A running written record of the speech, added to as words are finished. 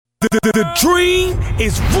The dream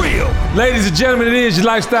is real. Ladies and gentlemen, it is your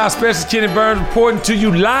lifestyle specialist, Kenny Burns, reporting to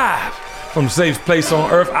you live from the safest place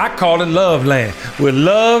on earth. I call it Love Land, where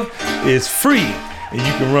love is free and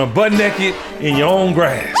you can run butt naked in your own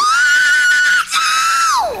grass.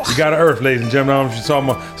 You gotta earth, ladies and gentlemen. I don't know if you saw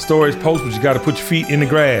my stories post, but you gotta put your feet in the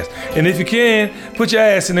grass. And if you can, put your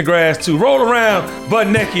ass in the grass too. Roll around butt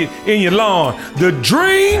naked in your lawn. The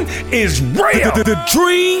dream is real. The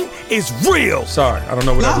dream is real. Sorry, I don't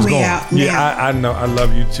know where that was going. I know. I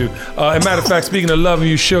love you too. As a matter of fact, speaking of loving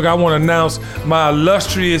you, Sugar, I want to announce my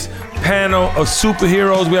illustrious panel of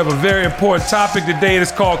superheroes. We have a very important topic today.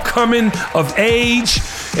 It's called Coming of Age.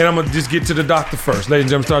 And I'm going to just get to the doctor first. Ladies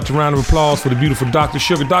and gentlemen, start your round of applause for the beautiful Dr.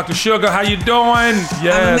 Sugar. Dr. Sugar, how you doing?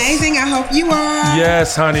 Yes. I'm amazing. I hope you are.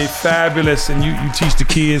 Yes, honey. Fabulous. And you teach the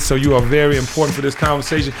kids, so you are very important for this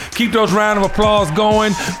conversation. Keep those round of applause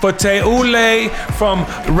going for Teule from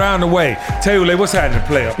Round the Way. Teule, what's happening,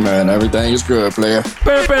 player? Man, everything is good, player.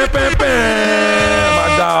 Bam, bam, bam, bam.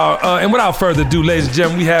 My dog. And without further ado, ladies and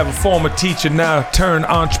gentlemen, we have a former teacher, now turned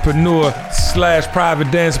entrepreneur / private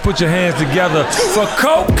dancer. Put your hands together for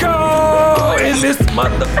Coco in this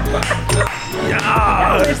motherfucker.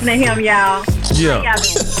 Y'all listen to him, y'all. Yeah,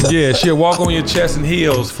 she'll walk on your chest and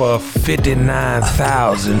heels for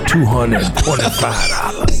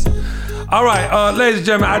 $59,225. All right, ladies and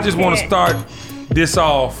gentlemen, I just want to start this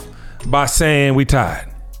off by saying we tired.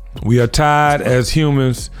 We are tired as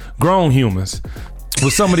humans, grown humans,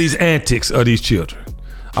 with some of these antics of these children.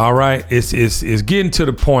 All right, it's getting to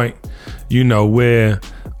the point, you know, where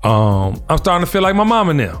I'm starting to feel like my mom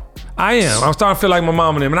and them. I am. I'm starting to feel like my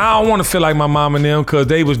mom and them. And I don't want to feel like my mom and them because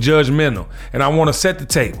they was judgmental. And I want to set the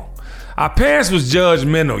table. Our parents was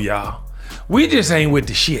judgmental, y'all. We just ain't with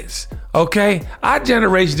the shits, okay? Our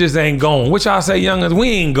generation just ain't going. Which I say, youngins, we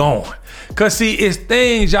ain't going. Because, see, it's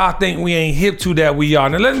things y'all think we ain't hip to that we are.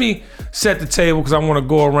 Now, let me set the table because I want to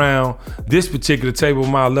go around this particular table with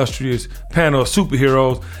my illustrious panel of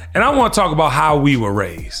superheroes. And I want to talk about how we were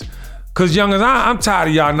raised. Because, youngins, I'm tired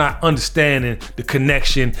of y'all not understanding the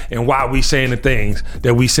connection and why we saying the things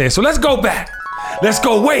that we saying. So let's go back. Let's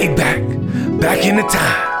go way back. Back in the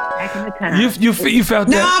time. Back in the time. You felt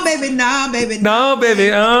that? No, baby, no, baby. No, baby,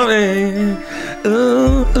 no, baby. Ooh,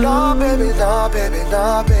 ooh. No, baby, no, baby,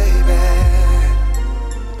 no, baby.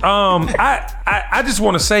 I just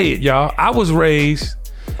want to say it, y'all. I was raised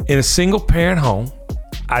in a single parent home.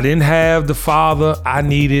 I didn't have the father I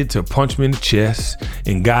needed to punch me in the chest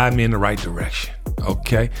and guide me in the right direction,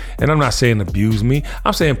 okay? And I'm not saying abuse me.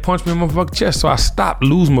 I'm saying punch me in my fucking chest so I stopped,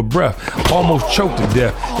 lose my breath, almost choked to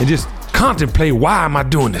death, and just contemplate why am I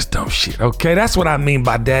doing this dumb shit, okay? That's what I mean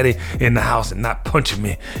by daddy in the house and not punching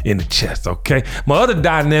me in the chest, okay? My other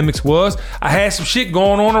dynamics was I had some shit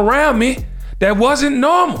going on around me that wasn't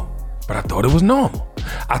normal, but I thought it was normal.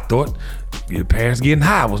 I thought your parents getting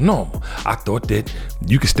high was normal. I thought that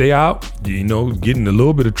you could stay out, you know, getting a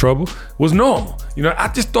little bit of trouble was normal. You know, I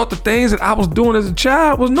just thought the things that I was doing as a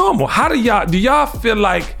child was normal. How do y'all feel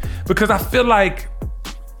like, because I feel like,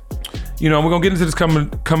 you know, we're gonna get into this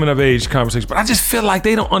coming of age conversation, but I just feel like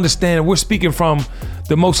they don't understand we're speaking from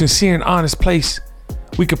the most sincere and honest place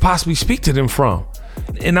we could possibly speak to them from.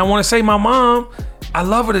 And I wanna say my mom, I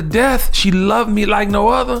love her to death. She loved me like no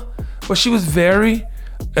other, but she was very,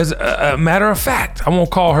 as a matter of fact, I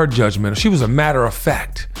won't call her judgmental. She was a matter of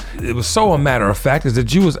fact. It was so a matter of fact is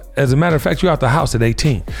that you was, as a matter of fact, you out the house at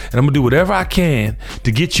 18. And I'm gonna do whatever I can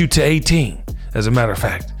to get you to 18, as a matter of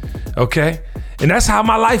fact, okay? And that's how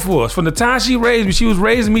my life was. From the time she raised me, she was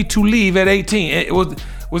raising me to leave at 18. And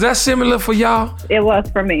was that similar for y'all? It was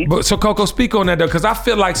for me. But so Coco, speak on that though, because I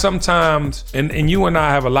feel like sometimes, and you and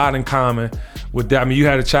I have a lot in common with that. I mean, you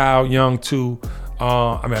had a child young too.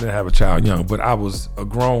 I didn't have a child young, but I was a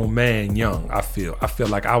grown man young, I feel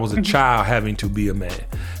like I was a child having to be a man.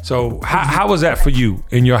 So how was that for you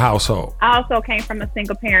in your household? I also came from a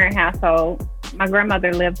single parent household. My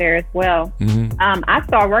grandmother lived there as well. Mm-hmm. I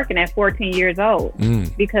started working at 14 years old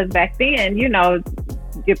because back then, you know,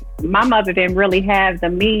 my mother didn't really have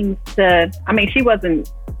the means to, I mean, she wasn't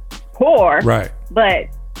poor, right? But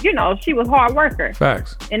you know, she was a hard worker.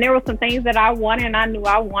 Facts. And there were some things that I wanted and I knew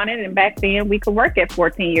I wanted. And back then we could work at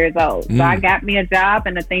 14 years old. So I got me a job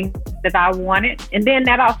and the things that I wanted. And then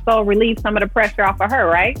that also relieved some of the pressure off of her,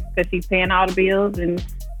 right? Because she's paying all the bills and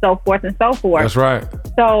so forth and so forth. That's right.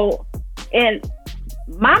 So, and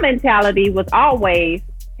my mentality was always,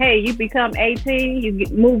 hey, you become 18, you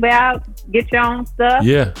move out, get your own stuff,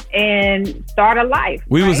 and start a life.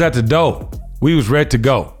 We was at the door. We was ready to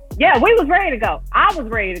go. Yeah, we was ready to go. I was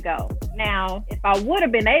ready to go. Now, if I would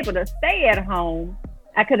have been able to stay at home,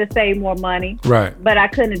 I could have saved more money. Right. But I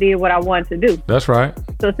couldn't have did what I wanted to do. That's right.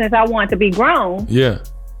 So since I wanted to be grown, Yeah.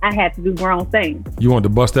 I had to do grown things. You wanted to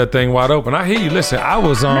bust that thing wide open. I hear you. Listen, I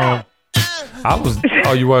was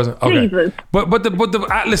oh, you wasn't? Okay. Jesus.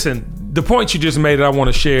 Listen, the point you just made that I want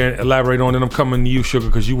to share and elaborate on, and I'm coming to you, Sugar,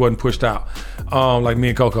 because you wasn't pushed out like me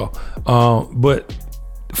and Coco. But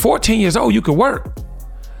 14 years old, you could work.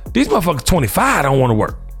 These motherfuckers 25 don't want to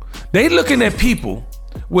work. They looking at people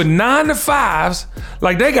with 9 to 5s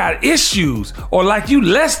like they got issues, or like you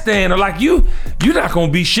less than, or like you're not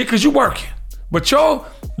gonna be shit because you working. But your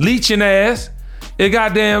leeching ass is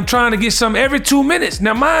goddamn trying to get something every 2 minutes.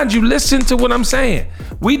 Now mind you, listen to what I'm saying.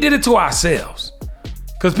 We did it to ourselves.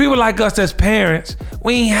 Cause people like us as parents,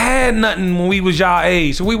 we ain't had nothing when we was y'all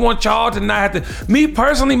age. So we want y'all to not have to. Me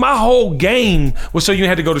personally, my whole game was so you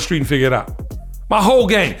had to go to the street and figure it out. My whole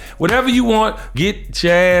game. Whatever you want, get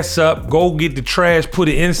your ass up, go get the trash, put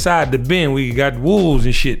it inside the bin. We got wolves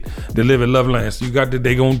and shit that live at Loveland. So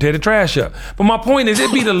they gonna tear the trash up. But my point is,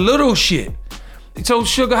 it be the little shit. So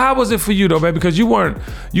Sugar, how was it for you though, baby? Because you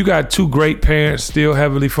got 2 great parents still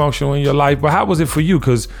heavily functional in your life, but how was it for you?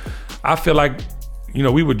 Because I feel like,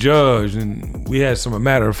 we were judged and we had some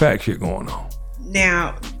matter of fact shit going on.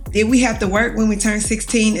 Now, did we have to work when we turned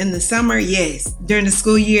 16 in the summer? Yes. During the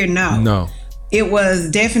school year? No. No. It was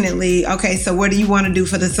definitely, okay, so what do you want to do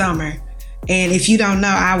for the summer? And if you don't know,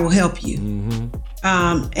 I will help you. Mm-hmm.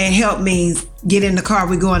 And help means get in the car,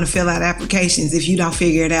 we're going to fill out applications if you don't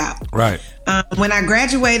figure it out. Right. When I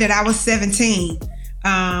graduated, I was 17.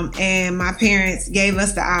 And my parents gave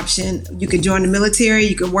us the option. You could join the military,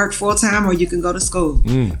 you could work full time, or you can go to school.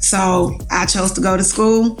 So I chose to go to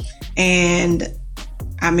school. And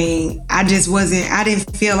I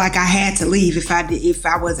didn't feel like I had to leave if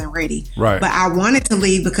I wasn't ready. Right. But I wanted to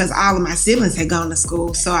leave because all of my siblings had gone to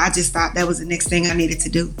school. So I just thought that was the next thing I needed to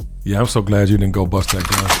do. Yeah, I'm so glad you didn't go bust that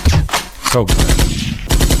gun. So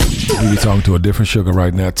glad. We be talking to a different Sugar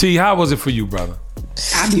right now. T, how was it for you, brother?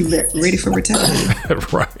 I'll be ready for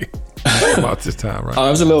retirement. Right. About this time, right?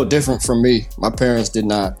 It was a little different from me. My parents did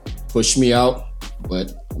not push me out,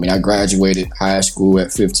 but I graduated high school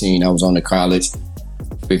at 15. I was on to college,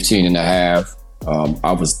 15 and a half.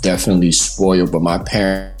 I was definitely spoiled, but my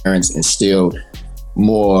parents instilled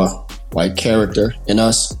more like character in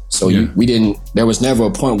us. So there was never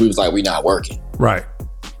a point where we was like, we not working. Right.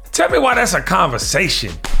 Tell me why that's a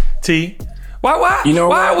conversation, T. Why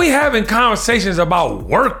are we having conversations about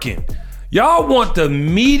working? Y'all want the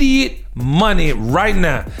immediate money right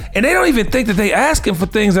now. And they don't even think that they asking for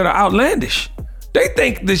things that are outlandish. They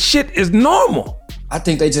think the shit is normal. I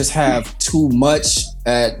think they just have too much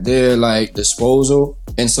at their disposal.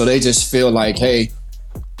 And so they just feel like, hey,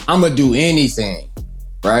 I'm gonna do anything,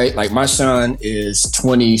 right? Like my son is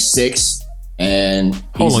 26 and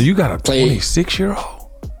hold on, you got a 26-year-old?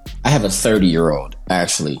 I have a 30-year-old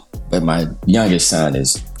actually, but my youngest son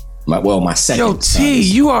is my second. Yo, T,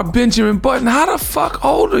 you are Benjamin Button. How the fuck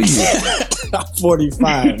old are you? I'm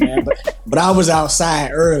 45, man, but I was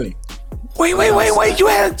outside early. Wait. You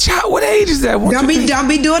had a child. What age is that? Don't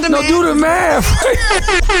be doing the math. No, do the math.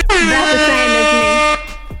 Not the same as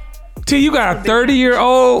me. T, you got a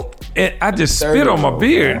 30-year-old, and I just spit on my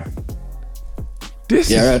beard. I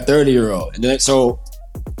got a 30-year-old, and then so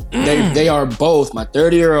they are both my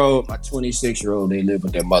 30-year-old, my 26-year-old. They live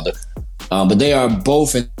with their mother, but they are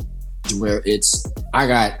both in where I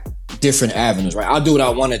got different avenues. Right, I'll do what I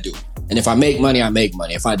want to do, and if I make money, I make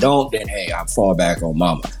money. If I don't, then hey, I fall back on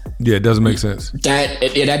mama. Yeah, it doesn't make sense.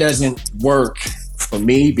 That doesn't work for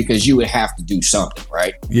me because you would have to do something,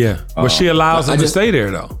 right? Yeah, but she allows them to stay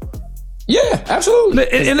there though. Yeah, absolutely.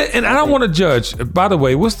 And I don't want to judge. By the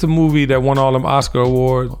way, what's the movie that won all them Oscar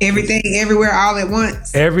awards? Everything, Everywhere, All at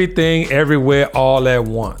Once. Everything, Everywhere, All at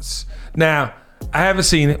Once. Now, I haven't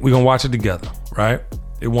seen it. We're going to watch it together, right?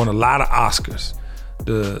 It won a lot of Oscars.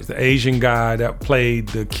 The Asian guy that played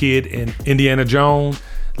the kid in Indiana Jones,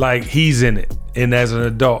 like he's in it and as an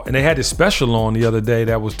adult. And they had this special on the other day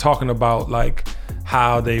that was talking about like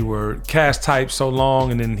how they were cast typed so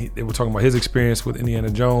long, and then they were talking about his experience with Indiana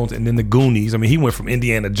Jones and then the Goonies. I mean, he went from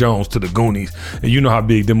Indiana Jones to the Goonies, and you know how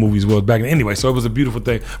big them movies was back then. Anyway, so it was a beautiful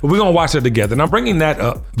thing. But we're gonna watch it together. And I'm bringing that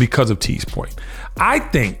up because of T's point. I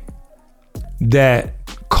think that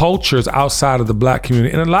cultures outside of the black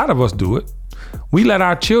community, and a lot of us do it, we let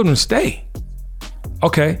our children stay.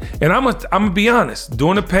 Okay, and I'm gonna be honest.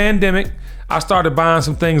 During the pandemic, I started buying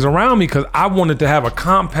some things around me because I wanted to have a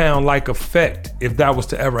compound-like effect if that was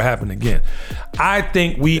to ever happen again. I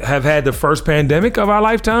think we have had the first pandemic of our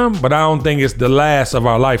lifetime, but I don't think it's the last of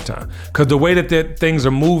our lifetime. Because the way that things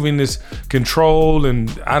are moving, this control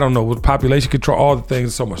and I don't know, with population control, all the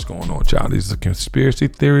things, so much going on, child. These are conspiracy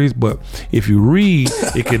theories, but if you read,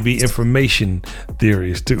 it could be information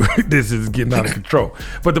theories too. This is getting out of control.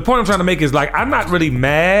 But the point I'm trying to make is like, I'm not really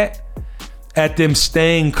mad at them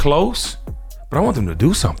staying close, but I want them to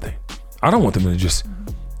do something. I don't want them to just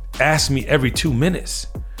ask me every 2 minutes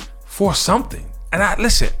for something. And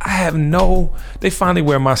they finally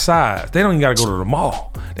wear my size. They don't even gotta go to the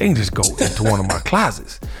mall. They can just go into one of my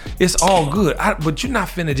closets. It's all good. But you're not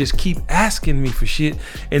finna just keep asking me for shit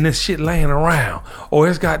and this shit laying around. Or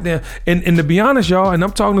it's goddamn, and to be honest, y'all, and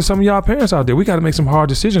I'm talking to some of y'all parents out there, we gotta make some hard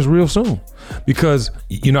decisions real soon. Because,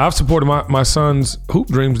 I've supported my son's hoop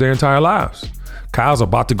dreams their entire lives. Kyle's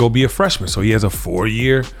about to go be a freshman, so he has a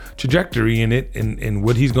 4-year trajectory in it and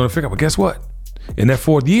what he's gonna figure out. But guess what? In that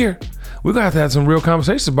 4th year, we're gonna have to have some real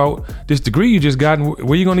conversations about this degree you just got and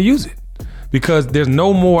where you're gonna use it. Because there's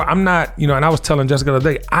no more, I'm not, and I was telling Jessica the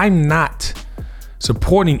other day, I'm not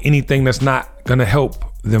supporting anything that's not gonna help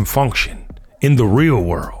them function in the real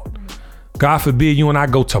world. God forbid you and I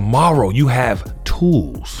go tomorrow, you have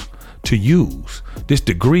tools to use. This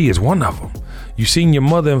degree is one of them. You've seen your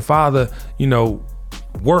mother and father,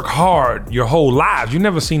 work hard your whole lives. You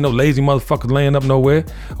never seen no lazy motherfuckers laying up nowhere.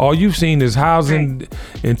 All you've seen is housing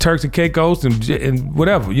and Turks and Caicos and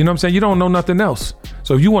whatever. You know what I'm saying? You don't know nothing else.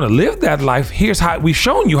 So if you want to live that life, here's how we've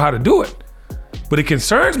shown you how to do it. But it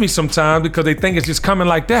concerns me sometimes because they think it's just coming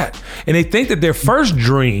like that. And they think that their first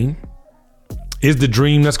dream is the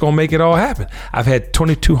dream that's going to make it all happen. I've had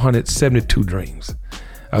 2,272 dreams.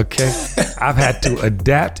 Okay? I've had to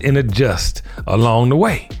adapt and adjust along the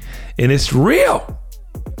way. And it's real.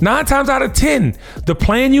 9 times out of 10, the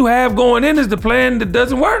plan you have going in is the plan that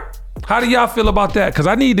doesn't work. How do y'all feel about that? Because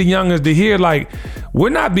I need the youngers to hear, like, we're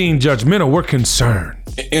not being judgmental, we're concerned.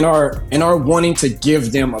 In our wanting to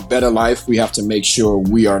give them a better life, we have to make sure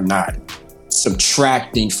we are not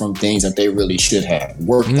subtracting from things that they really should have.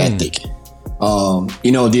 Work ethic.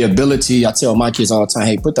 The ability, I tell my kids all the time,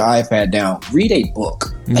 hey, put the iPad down, read a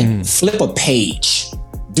book, like flip a page,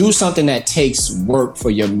 do something that takes work for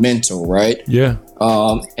your mental, right? Yeah.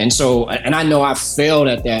 And I know I failed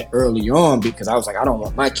at that early on because I was like, I don't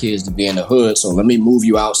want my kids to be in the hood, so let me move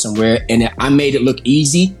you out somewhere. And I made it look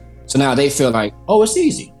easy. So now they feel like, oh, it's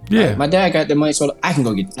easy. Yeah. Like, my dad got the money, so I can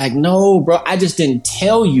go get, like, no, bro, I just didn't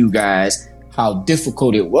tell you guys how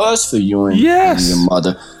difficult it was for you and your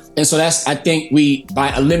mother. And so I think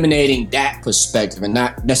by eliminating that perspective and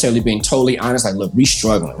not necessarily being totally honest, like, look, we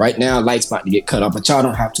struggling right now, lights about to get cut off, but y'all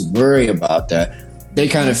don't have to worry about that. They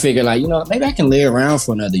kind of figure like, maybe I can lay around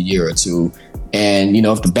for another year or two. And,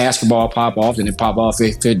 if the basketball pop off, then it pop off.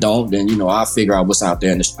 If it don't, then, I'll figure out what's out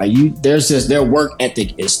there. Their work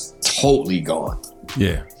ethic is totally gone.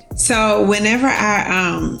 Yeah. So whenever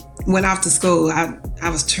I went off to school, I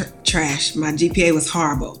was trash. My GPA was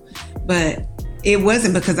horrible, but it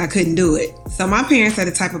wasn't because I couldn't do it. So my parents are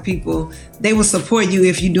the type of people, they will support you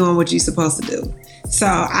if you're doing what you're supposed to do. So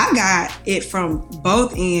I got it from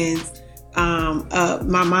both ends.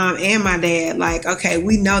 My mom and my dad, like, okay,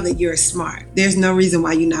 we know that you're smart. There's no reason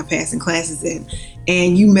why you're not passing classes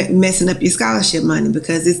and you messing up your scholarship money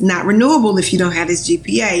because it's not renewable if you don't have this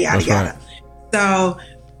GPA, yada, yada. Right. So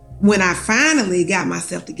when I finally got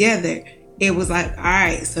myself together, it was like, all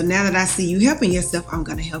right, so now that I see you helping yourself, I'm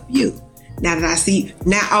going to help you. Now that I see,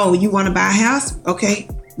 you want to buy a house? Okay,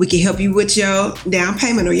 we can help you with your down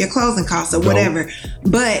payment or your closing costs or whatever.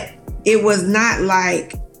 But it was not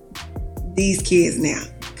like these kids now.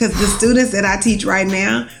 Because the students that I teach right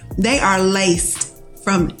now, they are laced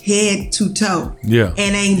from head to toe. Yeah.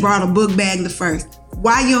 And ain't brought a book bag the first.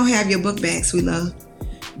 Why you don't have your book bag, sweet love?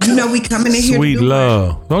 We coming in here sweet to do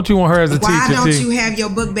love. Work. Don't you want her as a teacher? Why don't you have your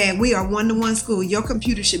book bag? We are 1-to-1 school. Your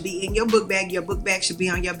computer should be in your book bag. Your book bag should be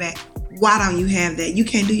on your back. Why don't you have that? You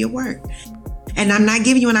can't do your work. And I'm not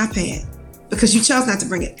giving you an iPad because you chose not to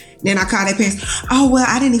bring it. Then I call their parents. Oh, well,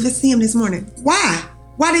 I didn't even see him this morning. Why?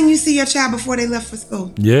 Why didn't you see your child before they left for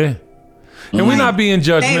school? Yeah. And we're not being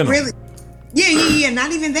judgmental. Yeah,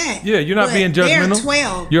 not even that. Yeah, you're not being judgmental. They're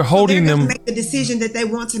 12. You're holding them. To make the decision that they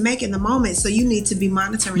want to make in the moment. So you need to be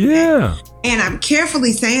monitoring that. And I'm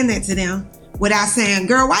carefully saying that to them without saying,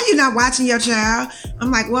 girl, why you not watching your child?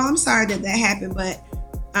 I'm like, well, I'm sorry that happened, but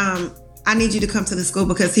I need you to come to the school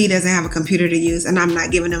because he doesn't have a computer to use and I'm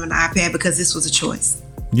not giving him an iPad because this was a choice.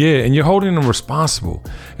 Yeah, and you're holding them responsible.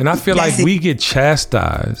 And I feel like we get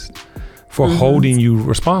chastised for holding you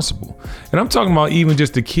responsible. And I'm talking about even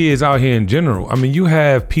just the kids out here in general. I mean, you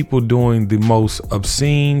have people doing the most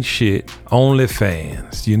obscene shit,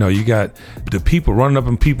 OnlyFans. You know, you got the people running up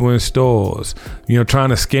on people in stores, you know, trying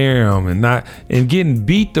to scare them and getting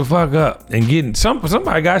beat the fuck up and getting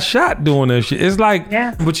somebody got shot doing that shit. It's like,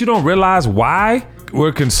 but you don't realize why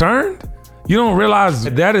we're concerned. You don't realize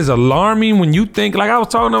that is alarming when you think, like I was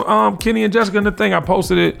talking to Kenny and Jessica in the thing, I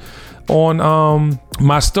posted it on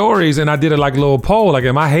my stories and I did it like a little poll, like,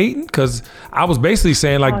 am I hating? Because I was basically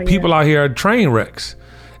saying like people out here are train wrecks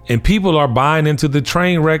and people are buying into the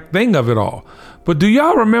train wreck thing of it all. But do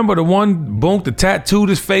y'all remember the one bunk that tattooed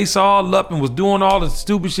his face all up and was doing all the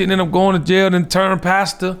stupid shit and ended up going to jail and turned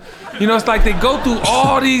pastor? You know, it's like they go through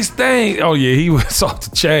all these things. Oh yeah, he was off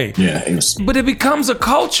the chain. Yeah, it was. But it becomes a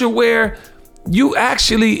culture where you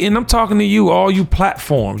actually, and I'm talking to you, all you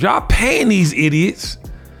platforms, y'all paying these idiots.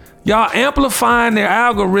 Y'all amplifying their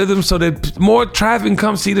algorithms so that more traffic can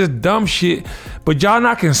come see this dumb shit, but y'all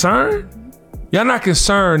not concerned? Y'all not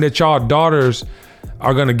concerned that y'all daughters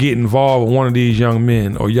are gonna get involved with one of these young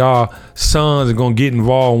men, or y'all sons are gonna get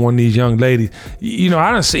involved with one of these young ladies? You know,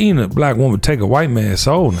 I done seen a black woman take a white man's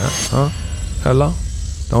soul now, huh? Hello?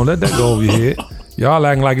 Don't let that go over your head. Y'all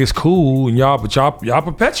acting like it's cool, and y'all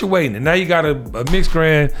perpetuating it. Now you got a mixed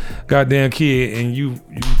grand goddamn kid, and you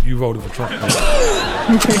voted for Trump.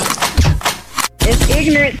 It's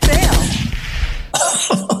ignorant self.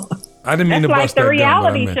 I didn't mean to bust that. That's like the that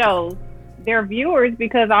reality shows. They're viewers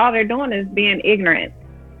because all they're doing is being ignorant.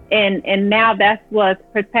 And now that's what's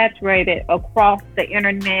perpetuated across the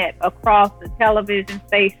internet, across the television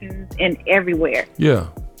stations, and everywhere. Yeah.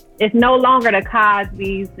 It's no longer the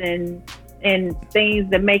Cosbys and things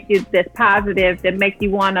that make you, that's positive, that make you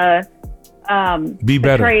want to be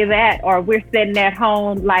better. Portray that, or we're sitting at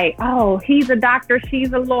home like, oh, he's a doctor,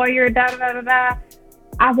 she's a lawyer, da da da da da.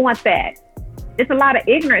 I want that. It's a lot of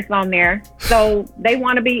ignorance on there, so they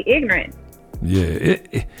want to be ignorant. Yeah,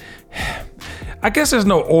 I guess there's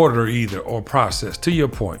no order either or process. To your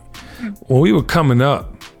point, when we were coming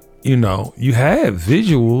up, you know, you had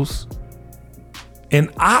visuals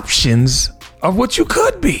and options of what you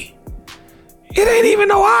could be. It ain't even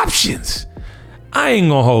no options. I ain't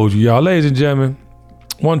gonna hold you, y'all. Ladies and gentlemen,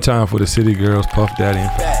 one time for the City Girls, Puff Daddy and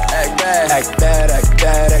Act bad, act bad, act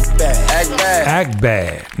bad, act bad, act bad. Act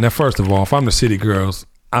bad. Now, first of all, if I'm the City Girls,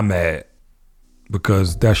 I'm mad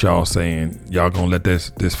because that's y'all saying y'all gonna let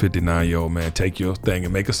this 59-year-old man take your thing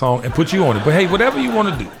and make a song and put you on it. But hey, whatever you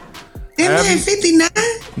want to do. That man 59?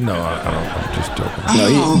 No, I don't. I'm just joking.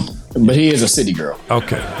 No, but he is a city girl.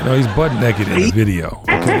 Okay. No, he's butt naked in the video.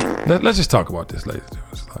 Okay. Let's just talk about this, ladies and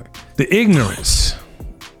gentlemen. It's like the ignorance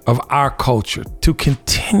of our culture to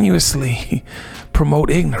continuously promote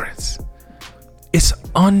ignorance. It's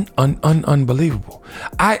unbelievable.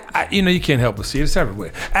 I you know, you can't help but see it. It's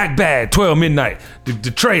everywhere. Act Bad, 12 Midnight,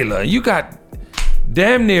 the trailer. You got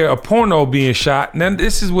damn near a porno being shot. Now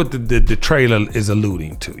this is what the trailer is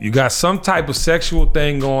alluding to. You got some type of sexual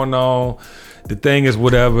thing going on. The thing is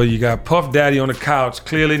whatever. You got Puff Daddy on the couch,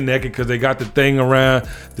 clearly naked because they got the thing around.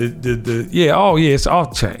 It's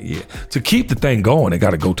off chain. Yeah, to keep the thing going, they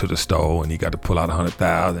got to go to the store and he got to pull out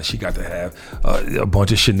 $100,000. She got to have a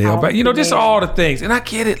bunch of Chanel bags. You know, just all the things. And I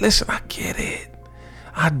get it. Listen, I get it.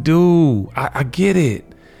 I do. I get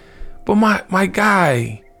it. But my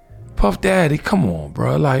guy, Puff Daddy, come on,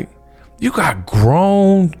 bro. Like, you got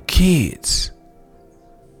grown kids,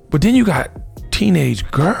 but then you got teenage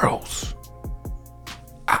girls.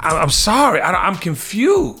 I'm sorry. I'm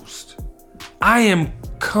confused. I am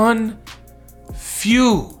confused.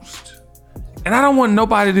 And I don't want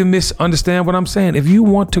nobody to misunderstand what I'm saying. If you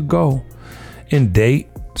want to go and date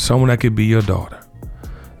someone that could be your daughter,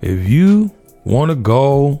 if you want to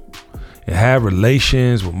go and have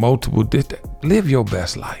relations with multiple, live your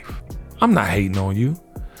best life. I'm not hating on you,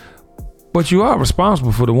 but you are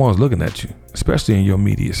responsible for the ones looking at you, especially in your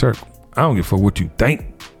immediate circle. I don't give a fuck what you think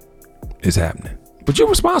is happening. But you're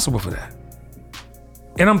responsible for that.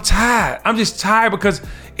 And I'm tired. I'm just tired because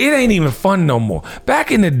it ain't even fun no more.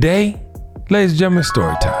 Back in the day, ladies and gentlemen,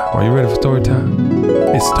 story time. Are you ready for story time?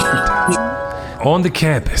 It's story time. On the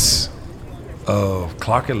campus of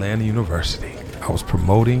Clark Atlanta University, I was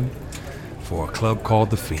promoting for a club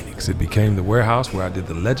called The Phoenix. It became the warehouse where I did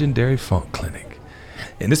the legendary Funk Clinic.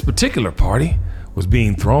 And this particular party was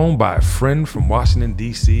being thrown by a friend from Washington,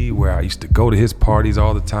 D.C., where I used to go to his parties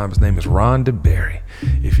all the time. His name is Ron DeBerry.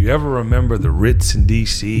 If you ever remember the Ritz in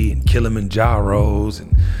D.C. and Kilimanjaros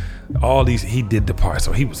and all these, he did the party.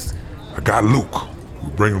 So he was, I got Luke. We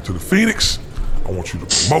bring him to the Phoenix. I want you to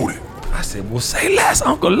promote it. I said, well, say less,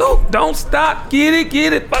 Uncle Luke. Don't stop. Get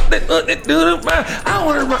it. Fuck it, do it. I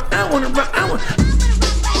want to run.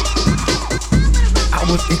 I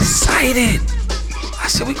was excited. I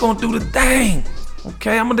said, we gonna do the thing.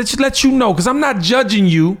 Okay, I'm gonna just let you know, because I'm not judging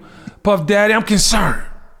you, Puff Daddy. I'm concerned.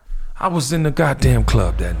 I was in the goddamn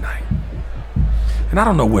club that night. And I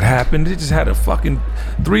don't know what happened. They just had a fucking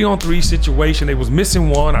 3-on-3 situation. They was missing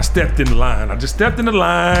one. I stepped in the line. I just stepped in the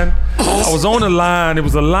line. I was on the line. It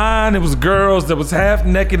was a line. It was girls that was half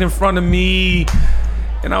naked in front of me.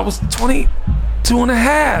 And I was 22 and a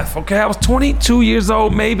half. Okay, I was 22 years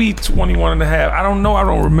old, maybe 21 and a half. I don't know. I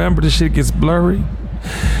don't remember. The shit gets blurry.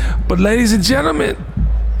 But ladies and gentlemen,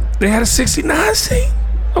 they had a 69 scene.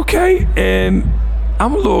 Okay, and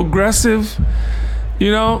I'm a little aggressive, you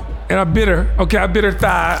know. And I bit her. Okay, I bit her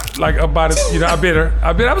thigh, like about it, you know, I bit her.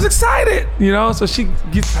 I was excited, you know, so she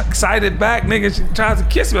gets excited back, nigga. She tries to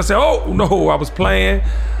kiss me. I said, oh, no, I was playing.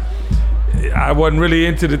 I wasn't really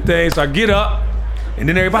into the thing, so I get up, and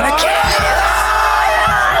then everybody like,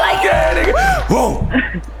 yeah, nigga. Whoa.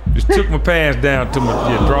 Just took my pants down to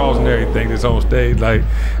my drawers and everything that's on stage, like,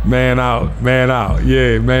 man out.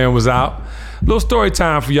 Yeah, man was out. Little story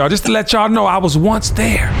time for y'all, just to let y'all know I was once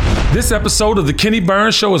there. This episode of The Kenny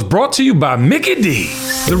Burns Show is brought to you by Mickey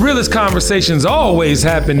D's. The realest conversations always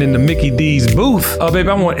happen in the Mickey D's booth. Oh, baby,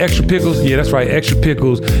 I want extra pickles. Yeah, that's right, extra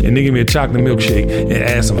pickles. And then give me a chocolate milkshake and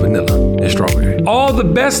add some vanilla and strawberry. All the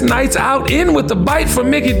best nights out in with the bite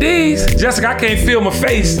from Mickey D's. Jessica, I can't feel my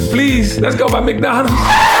face. Please, let's go by McDonald's.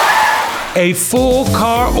 A full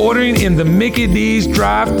car ordering in the Mickey D's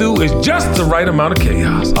drive-thru is just the right amount of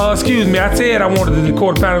chaos. Excuse me, I said I wanted the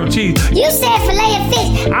quarter pounder with cheese. You said filet of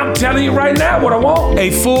fish. I'm telling you right now what I want.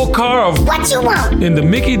 A full car of what you want in the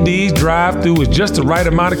Mickey D's drive-thru is just the right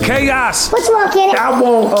amount of chaos. What you want, Kenny? I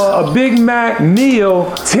want a Big Mac meal,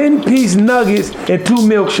 10-piece nuggets, and 2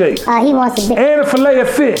 milkshakes. He wants a big... And a filet of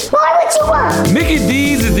fish. Boy, what you want? Mickey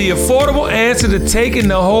D's is the affordable answer to taking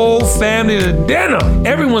the whole family to dinner.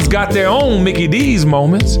 Everyone's got their own Mickey D's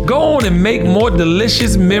moments. Go on and make more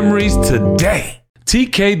delicious memories today.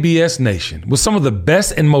 TKBS Nation, with some of the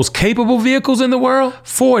best and most capable vehicles in the world,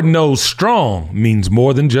 Ford knows strong means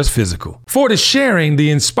more than just physical. Ford is sharing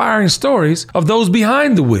the inspiring stories of those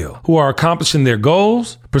behind the wheel who are accomplishing their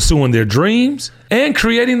goals, pursuing their dreams, and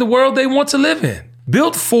creating the world they want to live in.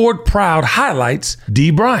 Built Ford Proud highlights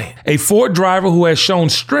Dee Bryant, a Ford driver who has shown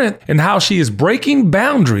strength in how she is breaking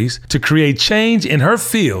boundaries to create change in her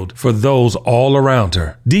field for those all around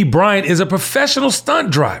her. Dee Bryant is a professional stunt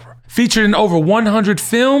driver, featured in over 100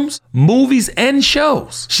 films, movies, and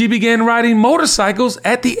shows. She began riding motorcycles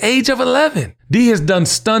at the age of 11. Dee has done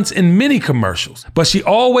stunts in many commercials, but she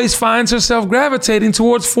always finds herself gravitating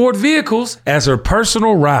towards Ford vehicles as her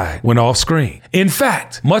personal ride when off screen. In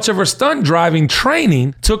fact, much of her stunt driving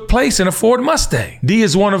training took place in a Ford Mustang. Dee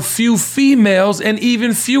is one of few females and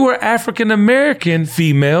even fewer African-American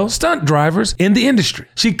female stunt drivers in the industry.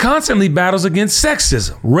 She constantly battles against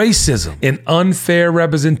sexism, racism, and unfair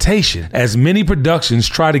representation as many productions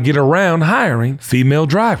try to get around hiring female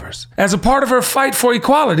drivers. As a part of her fight for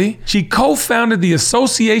equality, she co-founded the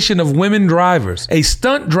Association of Women Drivers, a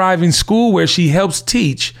stunt driving school where she helps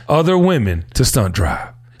teach other women to stunt drive.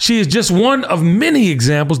 She is just one of many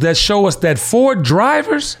examples that show us that Ford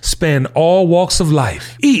drivers span all walks of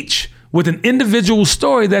life, each with an individual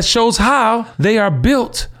story that shows how they are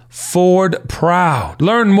built Ford proud.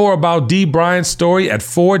 Learn more about Dee Bryant's story at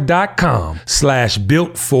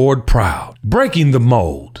Ford.com/builtfordproud. Breaking the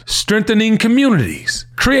mold, strengthening communities,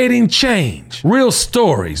 creating change. Real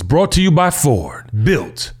stories brought to you by Ford.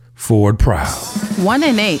 Built Ford proud. 1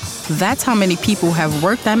 in 8. That's how many people have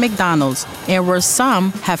worked at McDonald's and where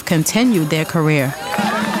some have continued their career.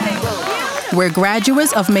 Where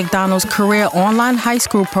graduates of McDonald's Career Online High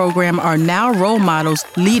School program are now role models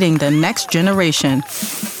leading the next generation.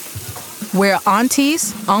 Where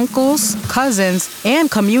aunties, uncles, cousins, and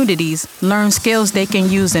communities learn skills they can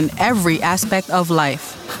use in every aspect of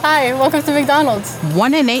life. Hi, welcome to McDonald's.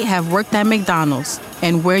 1 in 8 have worked at McDonald's,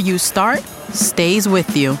 and where you start stays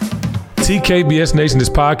with you. TKBS Nation, this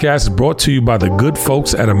podcast is brought to you by the good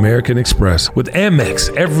folks at American Express. With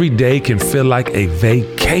Amex, every day can feel like a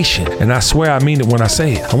vacation. And I swear I mean it when I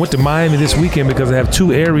say it. I went to Miami this weekend because I have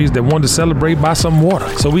 2 Aries that wanted to celebrate by some water.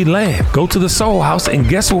 So we land, go to the Soul House, and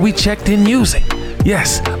guess what we checked in using?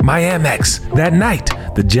 Yes, my Amex. That night,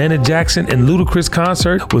 The Janet Jackson and Ludacris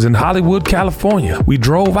concert was in Hollywood, California. We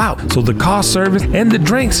drove out, so the car service and the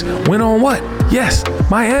drinks went on what? Yes,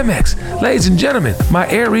 my Amex. Ladies and gentlemen, my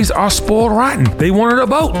Aries are spoiled rotten. They wanted a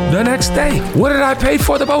boat the next day. What did I pay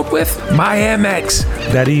for the boat with? My Amex.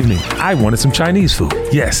 That evening, I wanted some Chinese food.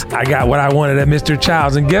 Yes, I got what I wanted at Mr.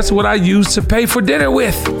 Child's, and guess what I used to pay for dinner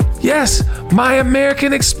with? Yes, my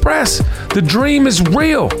American Express. The dream is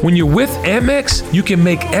real. When you're with Amex, you can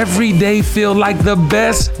make every day feel like the best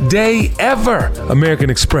day ever.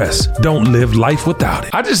 American Express. Don't live life without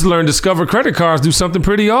it. I just learned Discover credit cards do something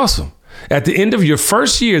pretty awesome. At the end of your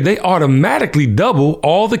first year, they automatically double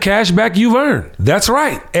all the cash back you've earned. That's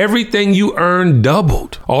right. Everything you earn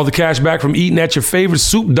doubled. All the cash back from eating at your favorite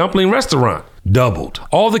soup dumpling restaurant. Doubled.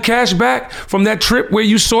 All the cash back from that trip where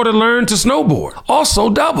you sort of learned to snowboard.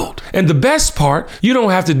 Also doubled. And the best part, you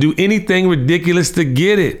don't have to do anything ridiculous to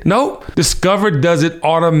get it. Nope. Discover does it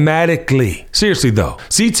automatically. Seriously though,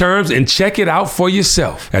 see terms and check it out for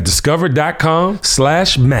yourself at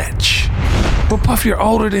discover.com/match. But Puff, you're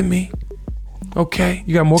older than me. Okay?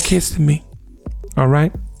 You got more kids than me. All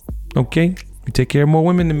right? Okay? You take care of more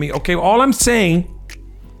women than me. Okay? All I'm saying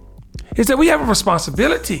is that we have a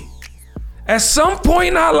responsibility. At some point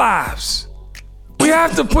in our lives, we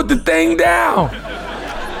have to put the thing down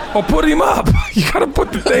or put him up. You gotta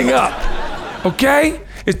put the thing up, okay?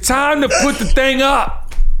 It's time to put the thing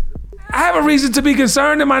up. I have a reason to be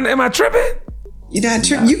concerned. Am I tripping? You're not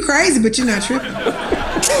tripping. You crazy, but you're not tripping.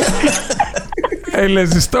 Hey,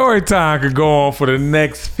 listen, story time could go on for the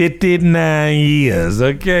next 59 years,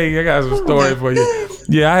 okay? I got some story for you.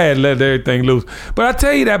 Yeah, I had let everything loose. But I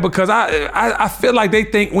tell you that because I feel like they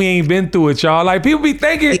think we ain't been through it, y'all. Like, people be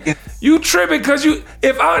thinking you tripping because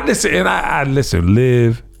listen,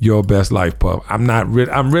 live your best life, Pup.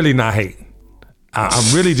 I'm really not hating.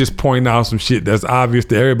 I'm really just pointing out some shit that's obvious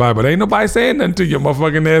to everybody, but ain't nobody saying nothing to your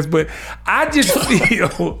motherfucking ass. But I just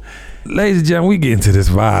feel, ladies and gentlemen, we get into this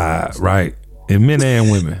vibe, right? And men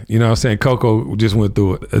and women, you know what I'm saying? Coco just went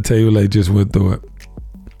through it. Atayule just went through it.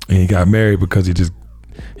 And he got married because he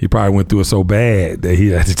probably went through it so bad that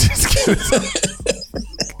he had to just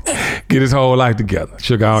get his whole life together.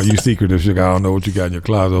 Sugar, you secretive, Sugar. I don't know what you got in your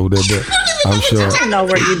closet over there, but I'm sure. I don't know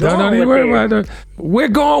where you're going. Don't even worry about that. We're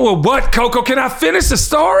going with what, Coco? Can I finish the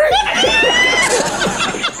story?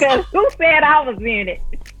 Because who said I was in it?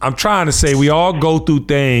 I'm trying to say we all go through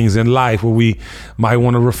things in life where we might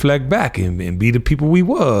want to reflect back and be the people we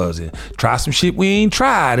was and try some shit we ain't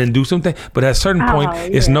tried and do something. But at a certain point,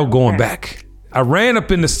 it's no going back. I ran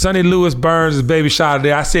up into Sonny Louis Burns' baby shower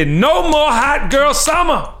there. I said, no more hot girl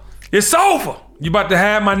summer. It's over. You about to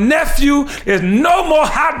have my nephew. There's no more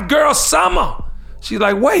hot girl summer. She's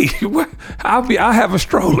like, wait, I'll have a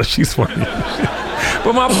stroller. She's funny.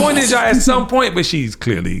 But my point is, y'all, at some point, but she's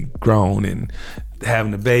clearly grown and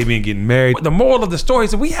having a baby and getting married. The moral of the story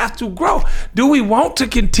is that we have to grow. Do we want to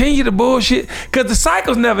continue the bullshit? Because the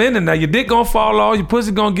cycle's never ending. Now your dick gonna fall off, your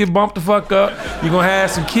pussy gonna get bumped the fuck up, you're gonna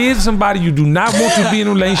have some kids with somebody you do not want to be in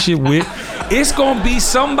a relationship with. It's gonna be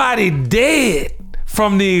somebody dead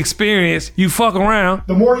from the experience you fuck around.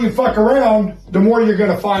 The more you fuck around, the more you're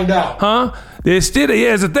gonna find out. Huh? There's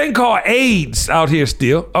a thing called AIDS out here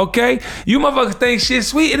still, okay? You motherfuckers think shit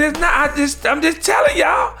sweet, and it's not. I'm just telling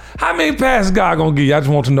y'all. How many passes God gonna give you? I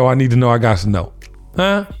just want to know. I need to know. I got to know.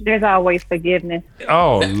 Huh? There's always forgiveness.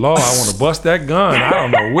 Oh, Lord, I want to bust that gun. I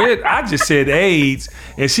don't know where. I just said AIDS,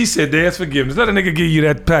 and she said there's forgiveness. Let a nigga give you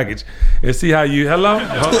that package and see how you, hello? No.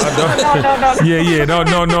 Yeah, no.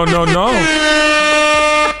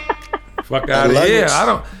 Fuck out of here. I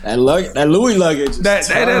don't. That Louis luggage. That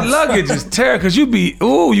luggage is terrible because you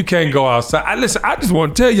can't go outside. Listen, I just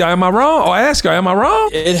want to tell y'all, am I wrong? Or ask y'all, am I wrong?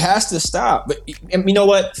 It has to stop. But you know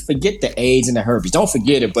what? Forget the AIDS and the herpes. Don't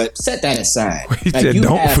forget it, but set that aside. He said,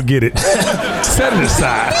 don't forget it. Set it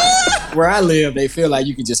aside. Where I live, they feel like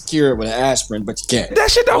you can just cure it with an aspirin, but you can't. That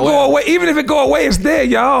shit don't go away. Even if it go away, it's there,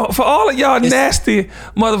 y'all. For all of y'all nasty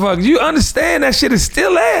motherfuckers, you understand that shit is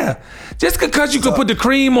still there. Just because you can put the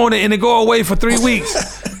cream on it and it go away for 3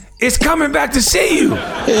 weeks, it's coming back to see you.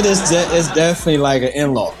 It's definitely like an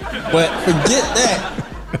in-law. But forget that.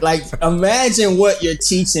 Like, imagine what you're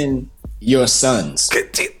teaching your sons.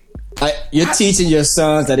 Like, you're teaching your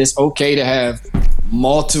sons that it's okay to have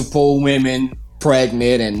multiple women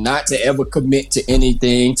pregnant and not to ever commit to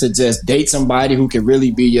anything, to just date somebody who can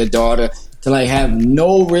really be your daughter, to like have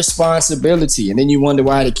no responsibility. And then you wonder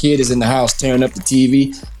why the kid is in the house tearing up the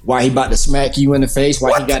TV, why he about to smack you in the face,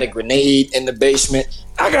 why he got a grenade in the basement.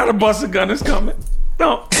 I got a busted gun that's coming.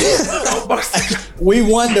 Don't bust it. We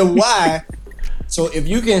wonder why. So if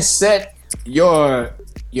you can set your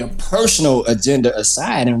your personal agenda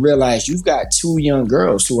aside and realize you've got 2 young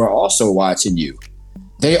girls who are also watching you.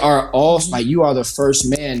 They are all like, you are the first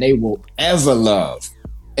man they will ever love.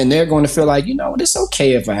 And they're going to feel like, it's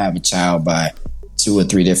okay if I have a child by 2 or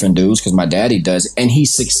 3 different dudes because my daddy does it, and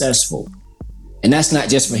he's successful. And that's not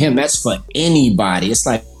just for him, that's for anybody. It's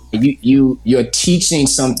like you're teaching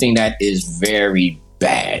something that is very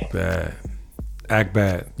bad. Bad. Act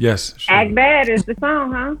bad. Yes. Sure. Act bad is the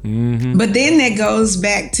song, huh? Mm-hmm. But then that goes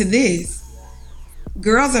back to this.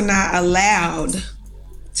 Girls are not allowed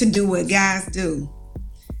to do what guys do.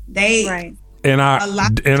 They right. In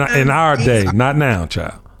our day, not now,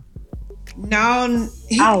 child. No.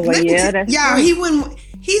 He wouldn't.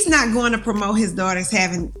 He's not going to promote his daughters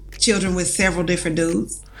having children with several different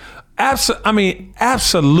dudes.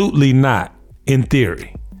 Absolutely not. In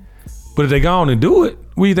theory, but if they go on and do it,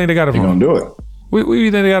 where do you think they got it from? They're gonna do it. Where do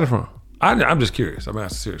you think they got it from? I'm just curious. I'm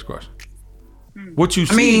asking a serious question. What you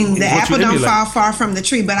see? The apple don't fall far from the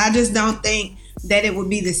tree, but I just don't think that it would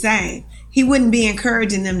be the same. He wouldn't be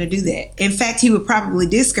encouraging them to do that. In fact, he would probably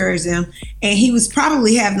discourage them, and he was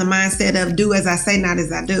probably having the mindset of do as I say, not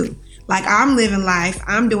as I do. Like, I'm living life.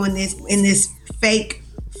 I'm doing this in this fake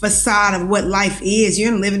facade of what life is.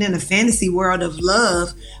 You're living in a fantasy world of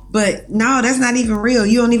love, but no, that's not even real.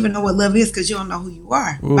 You don't even know what love is because you don't know who you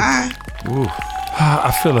are. Ooh. Bye. Ooh.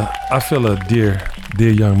 I feel a dear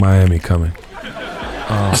young Miami coming.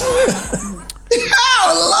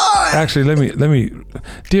 Oh Lord! Actually, let me,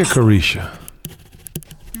 dear Carisha,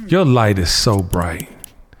 your light is so bright,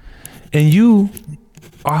 and you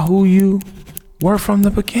are who you were from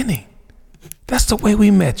the beginning. That's the way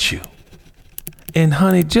we met you. And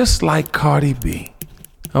honey, just like Cardi B,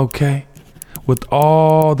 okay, with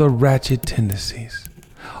all the ratchet tendencies,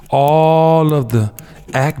 all of the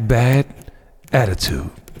act bad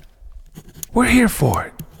attitude, we're here for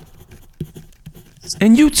it.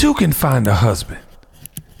 And you too can find a husband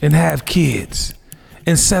and have kids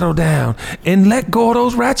and settle down and let go of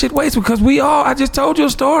those ratchet ways, because I just told you a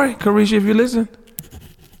story, Carisha, if you listen.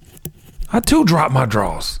 I too dropped my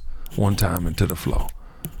drawers one time into the floor.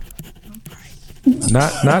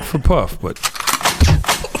 Not for puff, but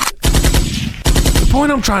the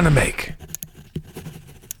point I'm trying to make,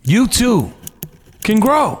 you too can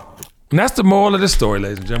grow. And that's the moral of this story,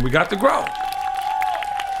 ladies and gentlemen. We got to grow.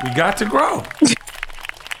 We got to grow.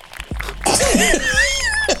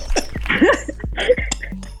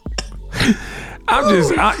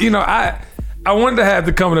 I wanted to have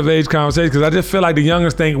the coming of age conversation because I just feel like the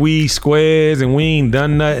youngers think we squares and we ain't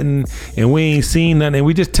done nothing and we ain't seen nothing, and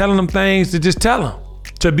we just telling them things to just tell them,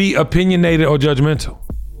 to be opinionated or judgmental.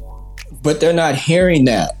 But they're not hearing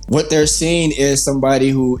that. What they're seeing is somebody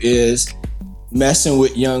who is messing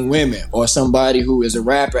with young women, or somebody who is a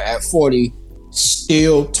rapper at 40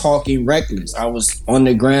 still talking reckless. I was on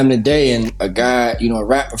the gram today, and a guy, a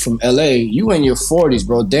rapper from LA, you in your 40s,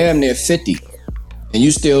 bro, damn near 50. And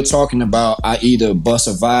you still talking about I either bust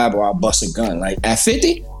a vibe or I bust a gun. Like at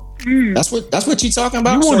 50? That's what you talking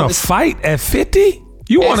about? You want to fight at 50?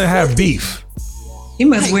 You want to have beef? You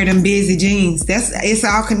must wear them busy jeans. It's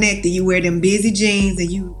all connected. You wear them busy jeans and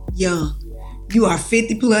you young. You are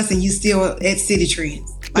 50 plus and you still at City Trends.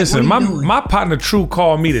 Like, listen, my partner True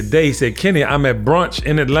called me today. He said, Kenny, I'm at brunch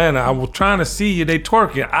in Atlanta. I was trying to see you. They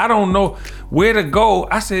twerking. I don't know where to go.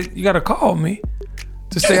 I said, you got to call me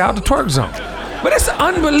to stay out the twerk zone. But it's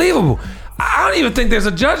unbelievable. I don't even think there's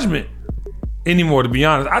a judgment anymore, to be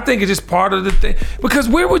honest. I think it's just part of the thing. Because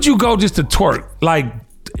where would you go just to twerk? Like,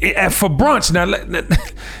 for brunch? Now, Atlanta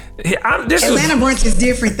brunch is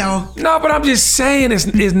different, though. No, but I'm just saying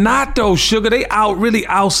it's not though, sugar. They really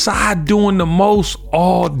outside doing the most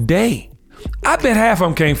all day. I bet half of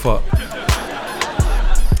them can't fuck.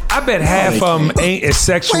 I bet half of them ain't as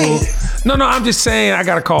sexual. Wait. No, I'm just saying I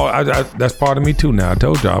got to call. That's part of me too now. I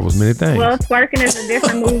told y'all I was many things. Well, twerking is a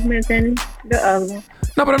different movement than the other one.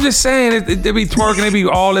 No, but I'm just saying they be twerking. They be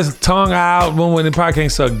all this tongue out when they probably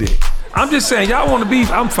can't suck dick. I'm just saying, y'all want to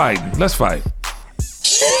beef? I'm fighting. Let's fight.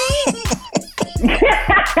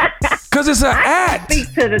 Cause it's an act.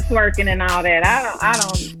 Speak to the twerking and all that. I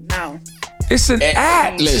don't know. It's an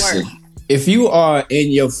act. Listen, if you are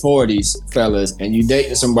in your 40s, fellas, and you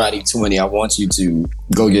dating somebody 20, I want you to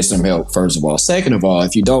go get some help, first of all. Second of all,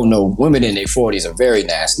 if you don't know, women in their 40s are very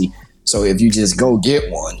nasty. So if you just go get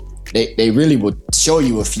one, they really will show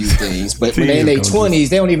you a few things. But when they're in their 20s,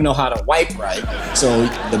 they don't even know how to wipe right. So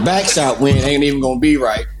the back shot win ain't even gonna be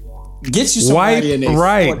right. Get you somebody in there.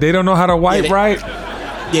 Right. They don't know how to wipe right.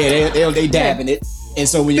 Yeah, they dabbing it. And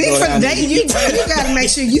so when you go down there, you gotta make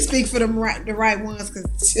sure you speak for the right ones,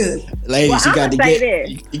 because ladies, you got to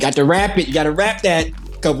wrap it. You got to wrap that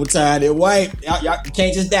couple times. It wipe. Y'all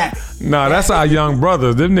can't just dap. Nah, that's our young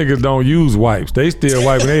brothers. Them niggas don't use wipes. They still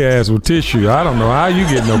wiping their ass with tissue. I don't know how you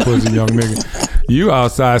get no pussy, young nigga. You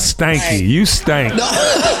outside stanky. You stank.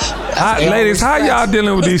 Ladies, how y'all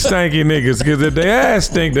dealing with these stanky niggas? Because if they ass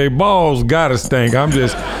stink, they balls gotta stink. I'm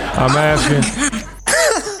asking.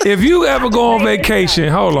 If you ever go on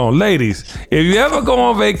vacation, hold on, ladies. If you ever go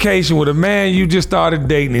on vacation with a man you just started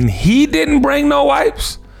dating and he didn't bring no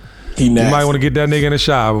wipes, you might want to get that nigga in the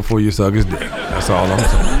shower before you suck his dick. That's all I'm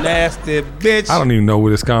saying. Nasty bitch. I don't even know where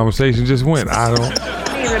this conversation just went. I don't.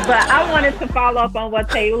 But I wanted to follow up on what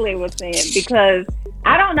Taylor was saying, because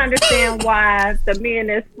I don't understand why the men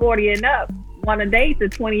that's 40 and up want to date the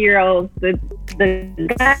 20-year-olds. The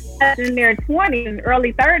guys in their 20s and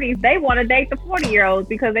early 30s, they want to date the 40-year-olds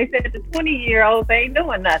because they said the 20-year-olds ain't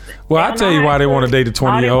doing nothing. Well, I'll tell you why they want to date the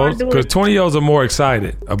 20-year-olds. Because 20-year-olds are more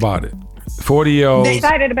excited about it. 40-year-olds. They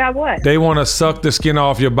excited about what? They want to suck the skin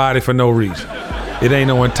off your body for no reason. It ain't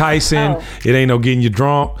no enticing. Oh. It ain't no getting you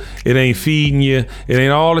drunk. It ain't feeding you. It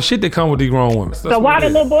ain't all the shit that come with these grown women. So why the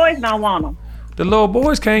little boys don't want them? The little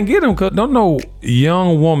boys can't get them because don't no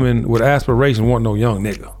young woman with aspiration want no young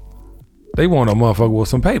nigga. They want a motherfucker with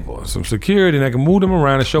some paper, some security, and they can move them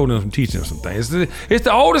around and show them some, teach them some things. It's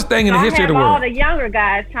the oldest thing in the history of the world. all the younger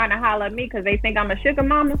guys trying to holler at me because they think I'm a sugar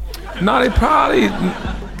mama. No, they probably,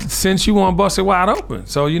 since you want to bust it wide open.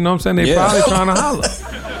 So, you know what I'm saying? They probably trying to holler.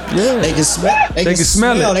 Yeah. They can smell. They can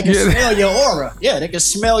smell it. They can smell your aura. Yeah, they can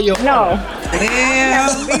smell your aura.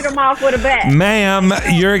 Yeah. Beat them off with a bat. Ma'am,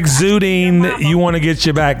 you're exuding. You want to get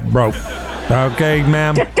your back broke. Okay,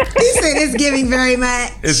 ma'am. He said it's giving very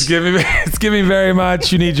much. It's giving very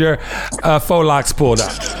much. You need your faux locks pulled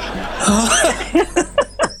out.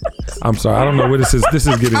 I'm sorry. I don't know where this is. This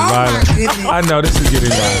is getting violent. I know this is getting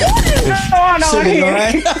violent.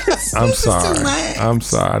 I'm sorry. I'm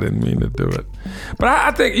sorry. I didn't mean to do it. But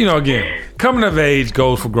I think, again, coming of age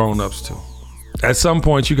goes for grown-ups too. At some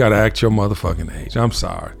point, you got to act your motherfucking age. I'm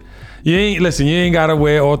sorry. You ain't got to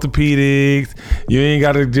wear orthopedics. You ain't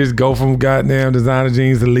got to just go from goddamn designer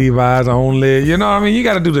jeans to Levi's only. You know what I mean? You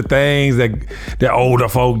got to do the things that older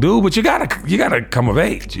folk do, but you got to come of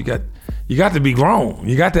age. You got to be grown.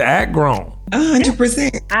 You got to act grown.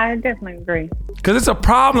 100%. I definitely agree. Because it's a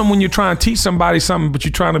problem when you're trying to teach somebody something, but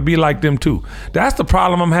you're trying to be like them too. That's the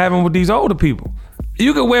problem I'm having with these older people.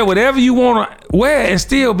 You can wear whatever you want to wear and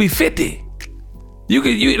still be 50. You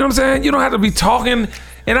know what I'm saying? You don't have to be talking.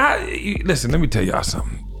 And listen, let me tell y'all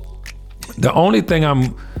something. The only thing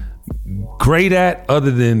I'm great at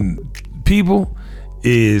other than people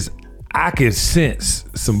is I can sense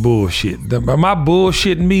some bullshit. My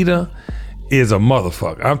bullshit meter is a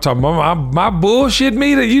motherfucker. I'm talking about my bullshit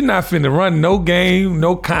meter. You're not finna run no game,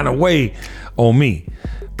 no kind of way on me.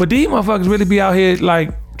 But these motherfuckers really be out here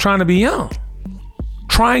like trying to be young.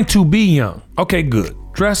 Trying to be young. Okay, good.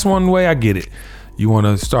 Dress one way, I get it. You want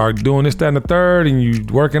to start doing this, that, and the third, and you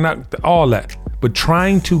working out, all that. But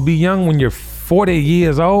trying to be young when you're 40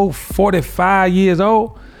 years old, 45 years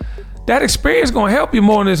old, that experience going to help you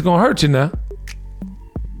more than it's going to hurt you now.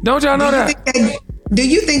 Don't y'all know that? Do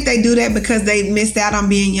you think they do that because they missed out on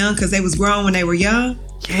being young because they was grown when they were young?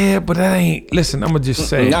 Yeah, but that ain't, listen, I'm going to just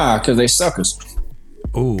say. Nah, because they suckers.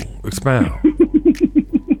 Ooh, expound.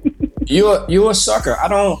 You're a sucker.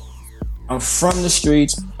 I'm from the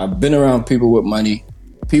streets. I've been around people with money,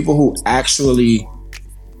 people who actually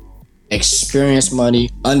experience money,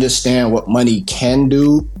 understand what money can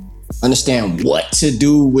do, understand what to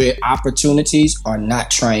do with opportunities, are not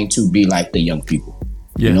trying to be like the young people.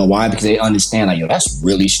 Yeah. You know why? Because they understand, like, yo, that's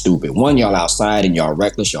really stupid. One, y'all outside and y'all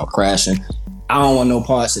reckless, y'all crashing. I don't want no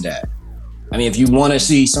parts of that. I mean, if you want to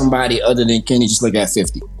see somebody other than Kenny, just look at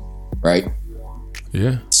 50, right?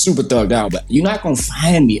 Yeah. Super thugged out, but you're not gonna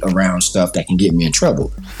find me around stuff that can get me in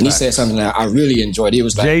trouble. And he said something that I really enjoyed. He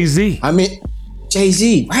was like, Jay-Z. I mean,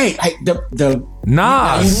 Jay-Z, right? Like the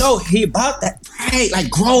Nas. You know he about that, right? Like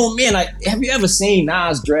grown men. Like, have you ever seen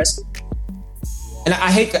Nas dress? And I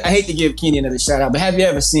hate to give Kenny another shout out, but have you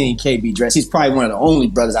ever seen KB dress? He's probably one of the only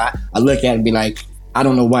brothers I look at and be like, I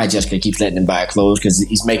don't know why Jessica keeps letting him buy clothes because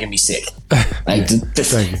he's making me sick. Like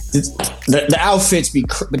the outfits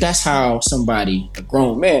but that's how a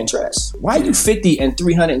grown man dress. Why are you 50 and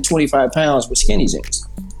 325 pounds with skinny jeans,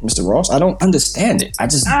 Mr. Ross? I don't understand it. I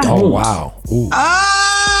just don't. Oh wow. Ooh.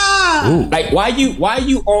 Ah! Like why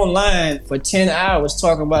you online for 10 hours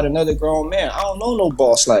talking about another grown man? I don't know no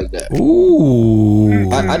boss like that. Ooh.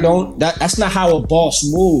 I don't. That's not how a boss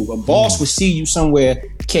move. A boss would see you somewhere,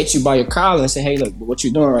 catch you by your collar and say, hey, look, what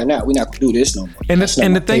you're doing right now, we're not gonna do this no more. And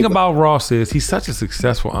the thing about Ross is he's such a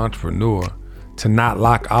successful entrepreneur to not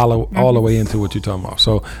lock all the way into what you're talking about.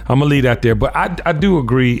 So I'm gonna leave that there. But I do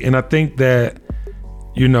agree, and I think that,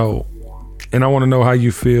 you know, and I want to know how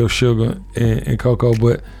you feel, Sugar and Coco,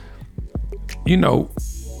 but you know,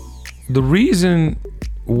 the reason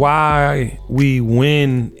why we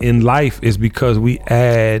win in life is because we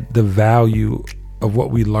add the value of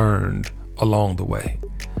what we learned along the way.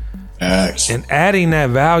 And adding that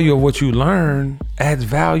value of what you learn adds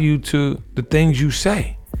value to the things you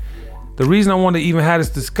say. The reason I want to even have this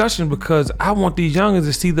discussion because I want these youngins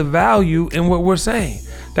to see the value in what we're saying.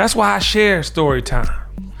 That's why I share story time.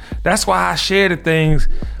 That's why I share the things,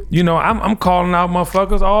 you know, I'm calling out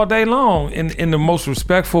motherfuckers all day long in the most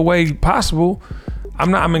respectful way possible.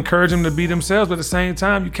 I'm encouraging them to be themselves, but at the same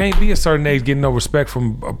time, you can't be a certain age getting no respect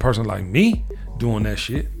from a person like me doing that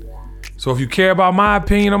shit. So if you care about my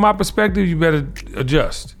opinion or my perspective, you better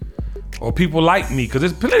adjust. Or people like me, because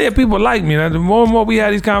there's plenty of people like me. Now, the more and more we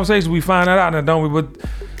have these conversations, we find that out now, don't we?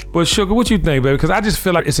 But Sugar, what you think, baby? Because I just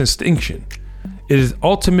feel like it's extinction. It is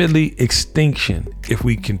ultimately extinction if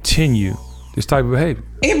we continue this type of behavior.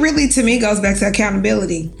 It really, to me, goes back to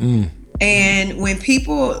accountability. And when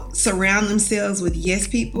people surround themselves with yes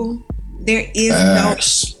people, there is no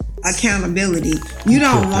accountability. You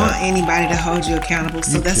don't want anybody to hold you accountable.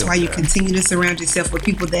 So that's why you continue to surround yourself with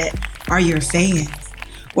people that are your fans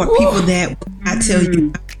or people that will not tell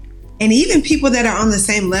you. And even people that are on the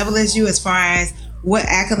same level as you as far as what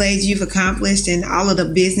accolades you've accomplished and all of the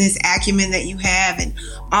business acumen that you have and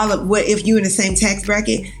all of what, if you're in the same tax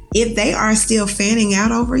bracket, if they are still fanning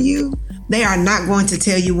out over you, they are not going to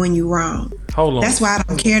tell you when you're wrong. Hold on. That's why I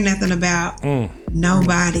don't care nothing about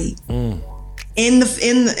nobody. And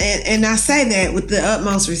I say that with the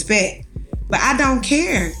utmost respect, but I don't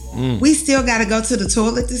care. We still got to go to the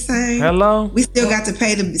toilet the same. Hello. We still got to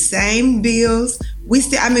pay the same bills. We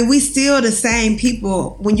still the same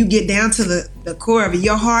people when you get down to the core of it.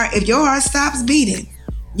 Your heart, if your heart stops beating,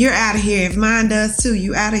 you're out of here. If mine does too,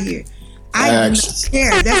 you out of here. I don't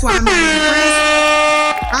care. That's why I'm not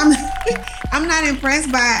impressed. I'm not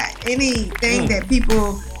impressed by anything that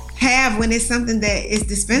people have when it's something that is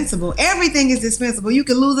dispensable. Everything is dispensable. You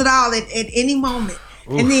can lose it all at any moment.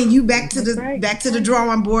 Oof. And then you back to the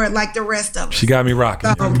drawing board like the rest of us. She got me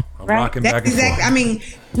rocking. So, I'm rocking back and forth. I mean,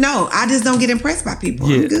 no, I just don't get impressed by people.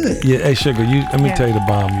 I'm good. Yeah, hey Sugar, let me tell you the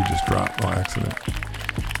bomb you just dropped on accident.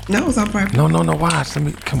 No, it's on purpose. No, watch.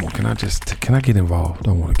 Come on, can I get involved? I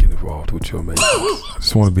don't want to get involved with your amazingness. I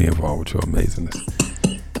just want to be involved with your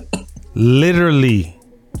amazingness. Literally,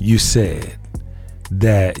 you said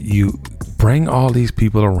that you bring all these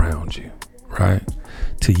people around you, right?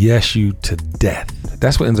 To yes you to death.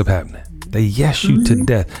 That's what ends up happening. They yes you to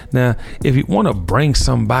death. Now, if you want to bring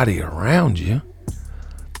somebody around you,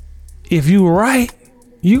 if you right,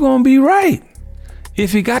 you're going to be right.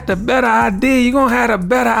 If you got the better idea, you're going to have a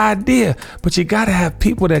better idea. But you got to have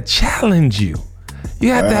people that challenge you.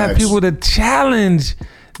 You have to have people that challenge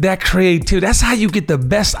that creativity. That's how you get the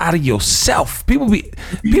best out of yourself. People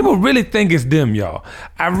really think it's them, y'all.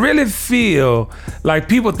 I really feel like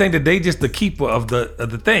people think that they just the keeper of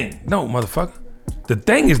the thing. No, motherfucker. The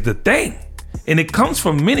thing is the thing. And it comes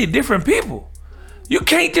from many different people. You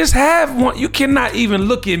can't just have one. You cannot even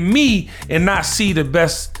look at me and not see the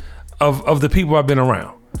best of the people I've been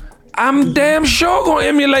around. I'm damn sure gonna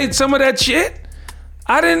emulate some of that shit.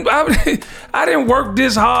 I didn't work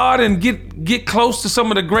this hard and get close to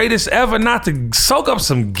some of the greatest ever not to soak up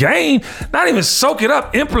some game, not even soak it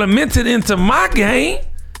up, implement it into my game.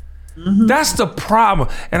 That's the problem.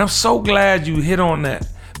 And I'm so glad you hit on that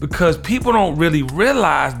because people don't really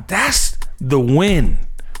realize that's the win.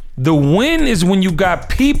 The win is when you got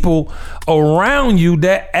people around you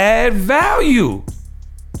that add value.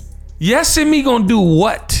 Yes, and me gonna do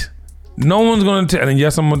what? No one's gonna tell. And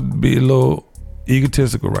yes, I'm gonna be a little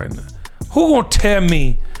egotistical right now. Who gonna tell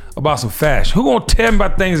me about some fashion? Who gonna tell me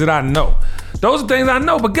about things that I know? Those are things I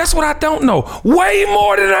know, but guess what I don't know? Way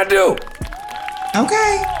more than I do.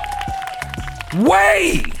 Okay.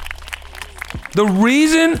 Way. The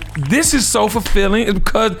reason this is so fulfilling is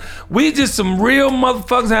because we just some real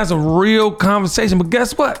motherfuckers have some real conversation. But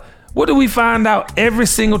guess what? What do we find out every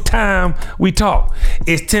single time we talk?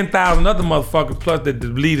 It's 10,000 other motherfuckers plus that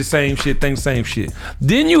believe the same shit, think the same shit.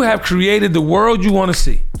 Then you have created the world you want to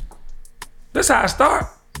see. That's how I start.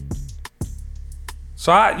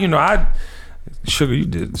 So Sugar, you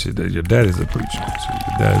did shit that your dad is a preacher. So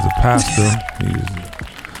your dad is a pastor. He is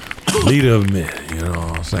a leader of men. You know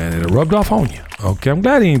what I'm saying? And it rubbed off on you. Okay, I'm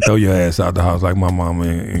glad he didn't throw your ass out the house like my mama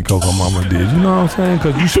and Coco Mama did. You know what I'm saying?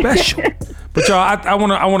 Because you special. But y'all, I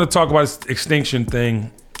want to talk about this extinction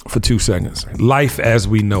thing for 2 seconds. Life as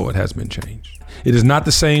we know it has been changed. It is not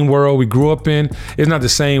the same world we grew up in. It's not the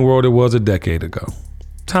same world it was a decade ago.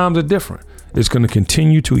 Times are different. It's going to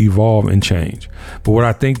continue to evolve and change. But what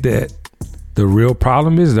I think that the real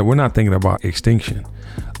problem is that we're not thinking about extinction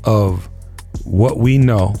of what we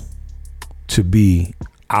know to be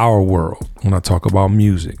our world. When I talk about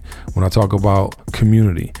music, when I talk about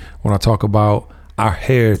community, when I talk about our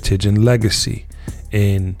heritage and legacy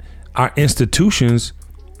and our institutions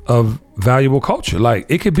of valuable culture. Like,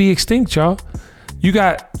 it could be extinct, y'all. You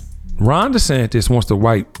got Ron DeSantis wants to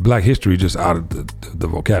wipe Black history just out of the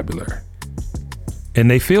vocabulary. And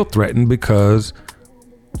they feel threatened because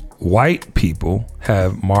white people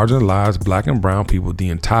have marginalized Black and brown people the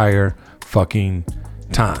entire fucking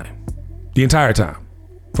time. The entire time.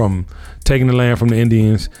 From taking the land from the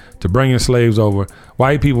Indians to bringing slaves over,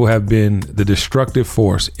 white people have been the destructive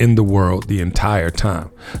force in the world the entire time.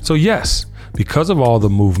 So yes, because of all the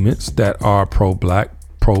movements that are pro-Black,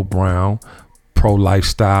 pro-brown,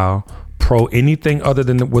 pro-lifestyle, pro-anything other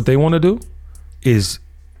than what they want to do,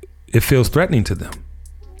 it feels threatening to them.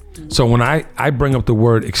 So when I bring up the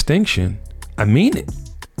word extinction, I mean it.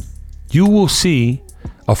 You will see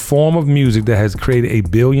a form of music that has created a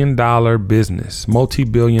 $1 billion business,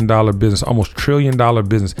 multi-billion-dollar business, almost $1 trillion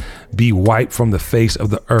business be wiped from the face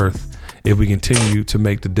of the earth if we continue to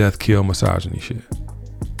make the death, kill, misogyny shit.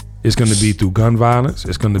 It's going to be through gun violence.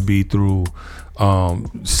 It's going to be through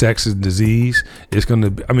sex and disease. It's going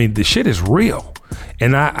to be, I mean, the shit is real.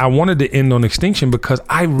 And I wanted to end on extinction because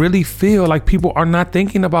I really feel like people are not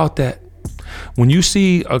thinking about that. When you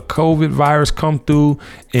see a COVID virus come through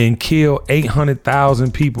and kill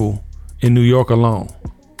 800,000 people in New York alone,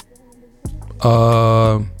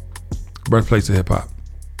 birthplace of hip hop,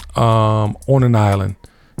 on an island,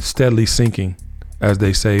 steadily sinking, as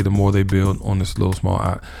they say, the more they build on this little small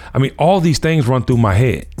island. I mean, all these things run through my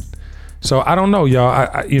head. So I don't know, y'all.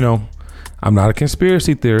 I I'm not a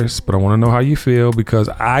conspiracy theorist, but I want to know how you feel, because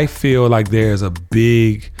I feel like there's a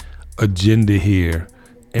big agenda here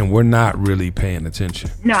and we're not really paying attention.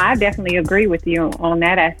 No, I definitely agree with you on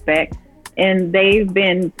that aspect. And they've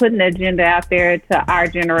been putting the agenda out there to our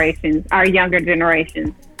generations, our younger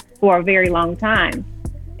generations, for a very long time.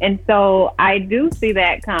 And so I do see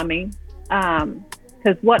that coming,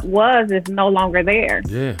 because what was is no longer there.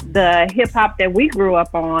 Yeah. The hip hop that we grew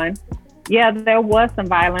up on, yeah, there was some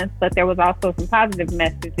violence, but there was also some positive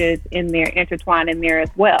messages in there, intertwined in there as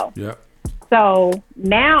well. Yeah. So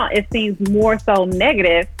now it seems more so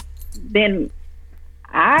negative than,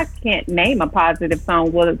 I can't name a positive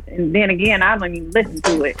song. Well, and then again, I don't even listen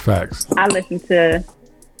to it. Facts. I listen to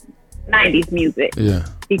 90s music. Yeah.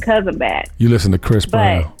 Because of that. You listen to Chris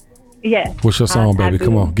Brown. Yes. What's your song, baby?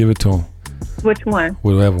 Come on, give it to him. Which one?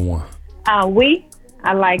 Whatever one. We.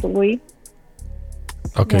 I like We.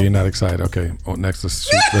 Okay, yeah. You're not excited. Okay. Oh, next,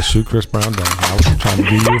 let's shoot Chris Brown down. I was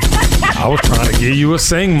trying to give you a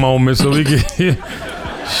sing moment so we can.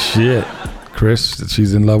 Shit, Chris,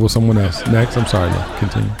 she's in love with someone else. Next, I'm sorry.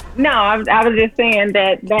 Continue. No, I was just saying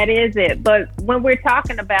that is it. But when we're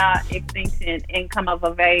talking about extinction and come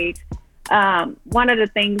of age, one of the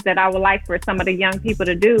things that I would like for some of the young people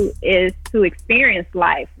to do is to experience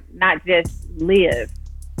life, not just live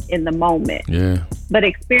in the moment. Yeah. But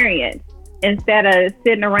experience. Instead of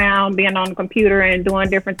sitting around being on the computer and doing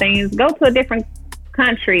different things, go to a different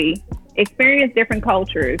country, experience different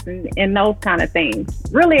cultures and those kind of things.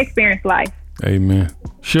 Really experience life. Amen.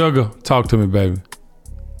 Sugar, talk to me, baby.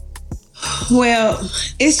 Well,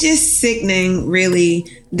 it's just sickening, really,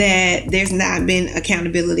 that there's not been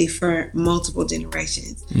accountability for multiple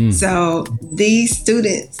generations. So these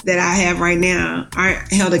students that I have right now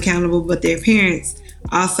aren't held accountable, but their parents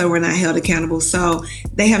also were not held accountable. So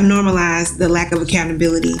they have normalized the lack of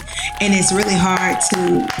accountability. And it's really hard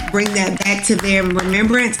to bring that back to their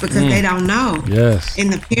remembrance because they don't know. Yes.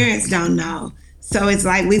 And the parents don't know. So it's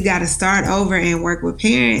like we've got to start over and work with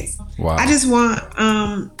parents. Wow. I just want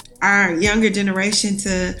our younger generation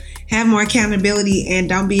to have more accountability and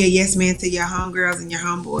don't be a yes man to your homegirls and your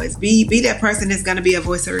homeboys. Be that person that's going to be a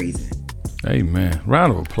voice of reason. Amen.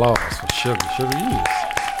 Round of applause for Sugar. Sugar, you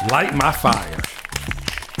light my fire.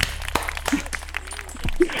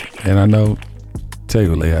 And I know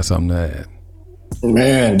Taylor has something to add.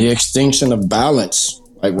 Man, the extinction of balance.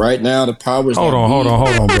 Like right now, the powers. Hold on, bro.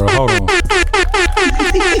 Hold on.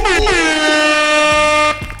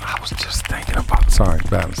 I was just thinking about. Sorry,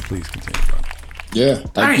 balance. Please continue, bro. Yeah,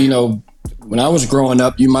 like when I was growing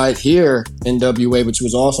up, you might hear NWA, but you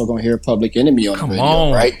was also gonna hear Public Enemy on the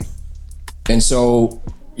radio, right? And so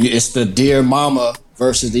it's the Dear Mama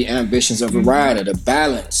versus the ambitions of a rider, the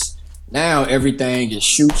balance. Now everything is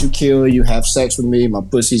shoot, you kill, you have sex with me, my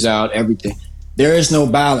pussy's out, everything. there is no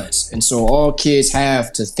balance. And so all kids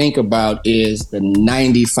have to think about is the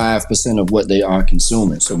 95% of what they are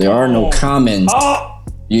consuming. So there are no Commons,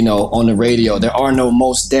 on the radio. There are no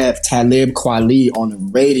Mos Def, Talib Kweli on the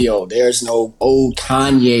radio. There's no old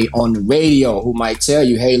Kanye on the radio who might tell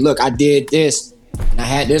you, hey, look, I did this and I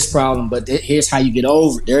had this problem, but here's how you get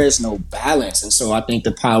over it. There is no balance. And so I think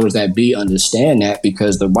the powers that be understand that,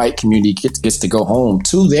 because the white community gets to go home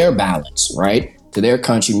to their balance, right? To their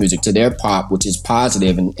country music, to their pop, which is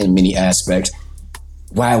positive in many aspects,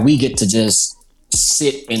 while we get to just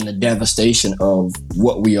sit in the devastation of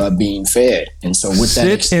what we are being fed. And so with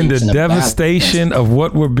that, sit in the devastation of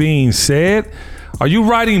what we're being said. Are you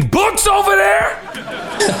writing books over there?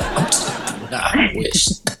 I wish.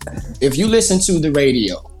 If you listen to the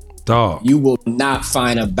radio, dog, you will not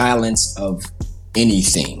find a balance of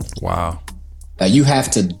anything. Wow. You have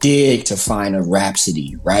to dig to find a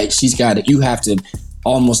Rhapsody, right? You have to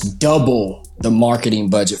almost double the marketing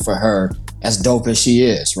budget for her, as dope as she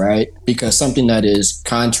is, right? Because something that is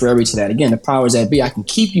contrary to that, again, the powers that be, I can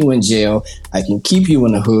keep you in jail, I can keep you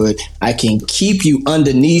in the hood, I can keep you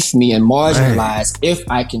underneath me and marginalized if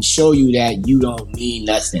I can show you that you don't mean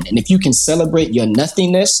nothing. And if you can celebrate your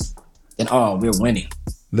nothingness, then we're winning.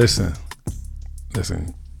 Listen.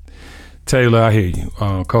 Taylor, I hear you.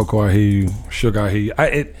 Coco, I hear you. Sugar, I hear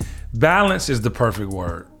you. Balance is the perfect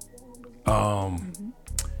word.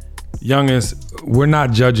 Youngest, we're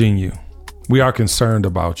not judging you. We are concerned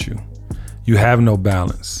about you. You have no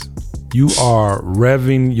balance. You are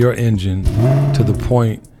revving your engine to the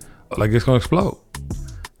point like it's gonna explode.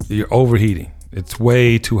 You're overheating. It's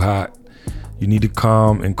way too hot. You need to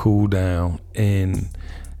calm and cool down. And,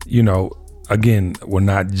 again, we're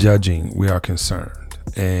not judging. We are concerned.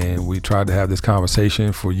 And we tried to have this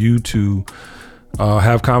conversation for you to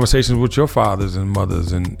have conversations with your fathers and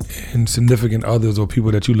mothers and significant others or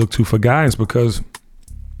people that you look to for guidance, because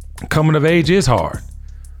coming of age is hard.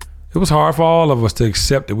 It was hard for all of us to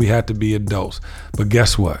accept that we had to be adults. But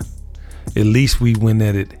guess what? At least we went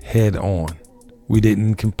at it head on. We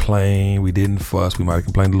didn't complain. We didn't fuss. We might have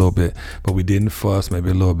complained a little bit, but we didn't fuss, maybe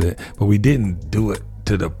a little bit. But we didn't do it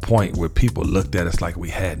to the point where people looked at us like we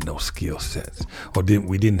had no skill sets, or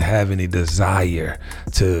we didn't have any desire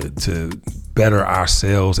to better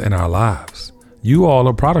ourselves and our lives. You all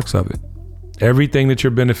are products of it. Everything that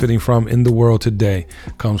you're benefiting from in the world today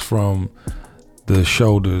comes from the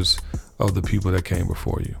shoulders of the people that came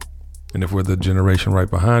before you. And if we're the generation right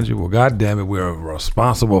behind you, well, God damn it, we're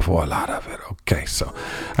responsible for a lot of it. Okay, so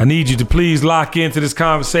I need you to please lock into this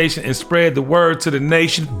conversation and spread the word to the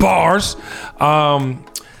nation. Bars. I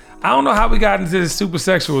don't know how we got into this super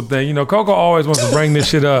sexual thing. Coco always wants to bring this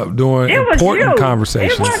shit up during important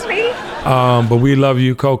conversations. It was me. But we love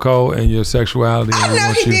you, Coco, and your sexuality. I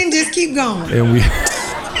know you didn't just keep going. And we.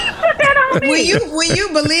 When you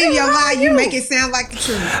believe your lie, you make it sound like the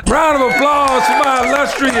truth. Round of applause for my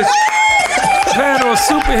illustrious panel of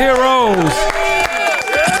superheroes.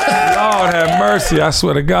 Lord have mercy. I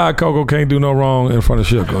swear to God, Coco can't do no wrong in front of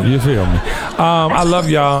Sugar. You feel me? I love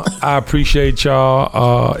y'all. I appreciate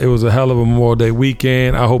y'all. It was a hell of a Memorial Day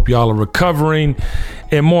weekend. I hope y'all are recovering.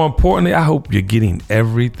 And more importantly, I hope you're getting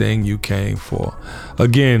everything you came for.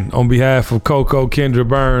 Again, on behalf of Coco, Kendra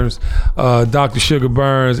Burns, Dr. Sugar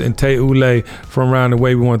Burns, and Tay Ule from Around the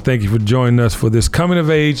Way, we want to thank you for joining us for this coming of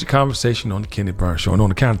age conversation on the Kenny Burns Show. And on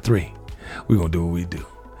the count of 3, we're going to do what we do.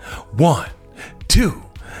 1, 2.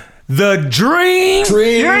 The dream is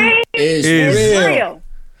real.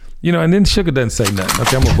 And then Sugar doesn't say nothing.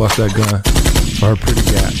 Okay, I'm going to bust that gun for her pretty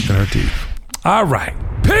gap in her teeth. All right.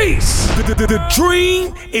 Peace. The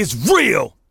dream is real.